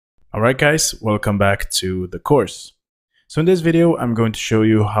Alright guys, welcome back to the course. So in this video I'm going to show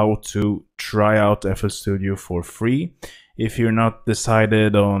you how to try out FL Studio for free. If you're not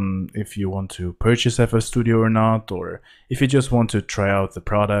decided on if you want to purchase FL Studio or not, or if you just want to try out the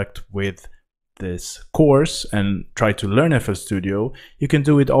product with this course and try to learn FL Studio, you can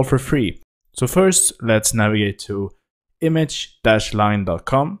do it all for free. So first let's navigate to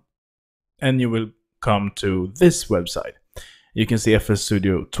image-line.com and you will come to this website. You can see FL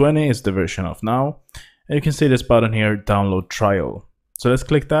Studio 20 is the version of now. And you can see this button here, download trial. So let's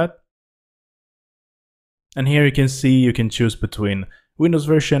click that. And here you can see you can choose between Windows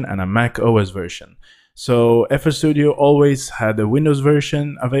version and a macOS version. So FL Studio always had a Windows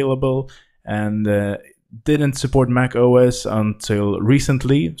version available and didn't support macOS until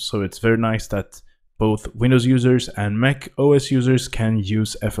recently. So it's very nice that both Windows users and macOS users can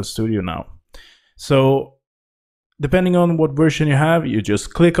use FL Studio now. So depending on what version you have, you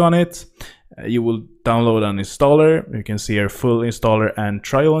just click on it. You will download an installer. You can see here full installer and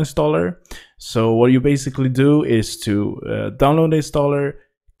trial installer. So what you basically do is to download the installer,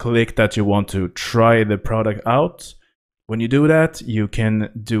 click that you want to try the product out. When you do that, you can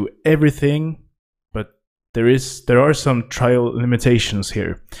do everything, but there are some trial limitations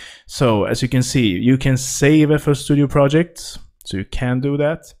here. So as you can see, you can save FL Studio projects, so you can do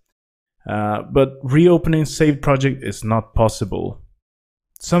that. But reopening saved project is not possible.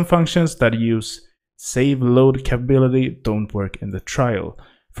 Some functions that use save load capability don't work in the trial.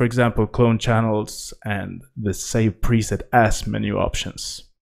 For example, clone channels and the save preset as menu options.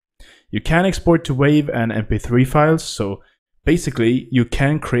 You can export to WAV and MP3 files. So basically you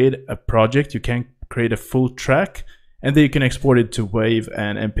can create a project, you can create a full track, and then you can export it to WAV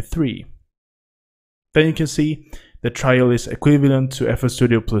and MP3. Then you can see the trial is equivalent to FL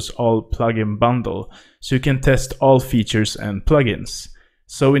Studio plus all plugin bundle, so you can test all features and plugins.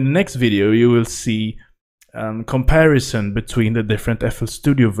 So in the next video you will see comparison between the different FL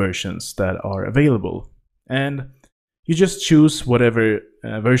Studio versions that are available, and you just choose whatever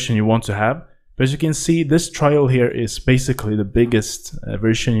version you want to have. But as you can see, this trial here is basically the biggest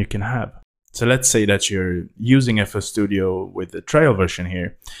version you can have. So let's say that you're using FL Studio with the trial version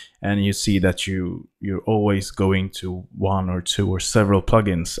here, and you see that you're always going to one or two or several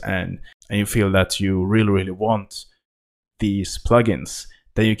plugins, and you feel that you really want these plugins.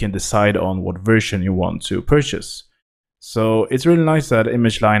 Then you can decide on what version you want to purchase. So it's really nice that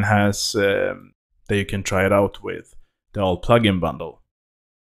ImageLine has that you can try it out with the all plugin bundle.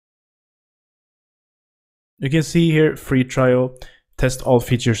 You can see here free trial. Test all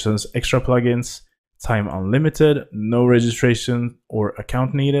features and extra plugins, time unlimited, no registration or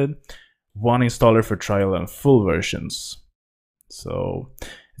account needed, one installer for trial and full versions. So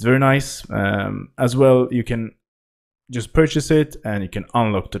it's very nice. As well, you can just purchase it and you can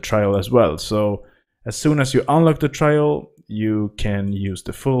unlock the trial as well. So as soon as you unlock the trial, you can use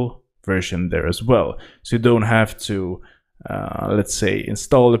the full version there as well. So you don't have to let's say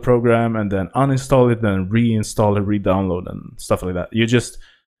install the program and then uninstall it, then reinstall it, re-download and stuff like that. You just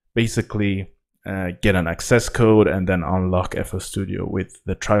basically get an access code and then unlock FL Studio with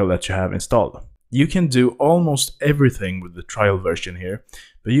the trial that you have installed. You can do almost everything with the trial version here,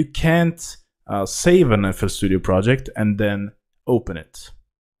 but you can't save an FL Studio project and then open it.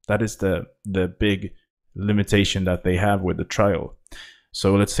 That is the big limitation that they have with the trial.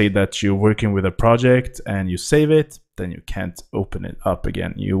 So let's say that you're working with a project and you save it, then you can't open it up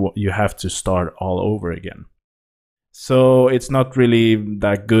again. You have to start all over again. So it's not really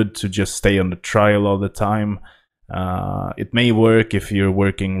that good to just stay on the trial all the time. It may work if you're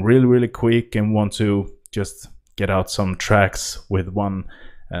working really quick and want to just get out some tracks with one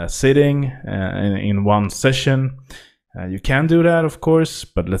sitting in one session. You can do that, of course,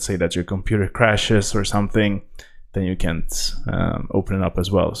 but let's say that your computer crashes or something, then you can't open it up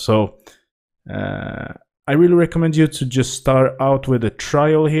as well. So I really recommend you to just start out with a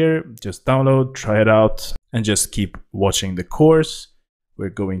trial here. Just download, try it out, and just keep watching the course. We're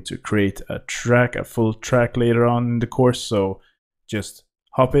going to create a full track later on in the course, so just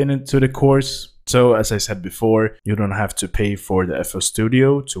hop into the course. So as I said before, you don't have to pay for the FL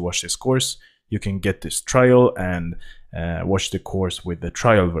Studio to watch this course. You can get this trial and watch the course with the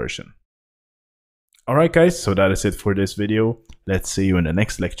trial version. Alright guys, so that is it for this video. Let's see you in the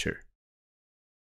next lecture.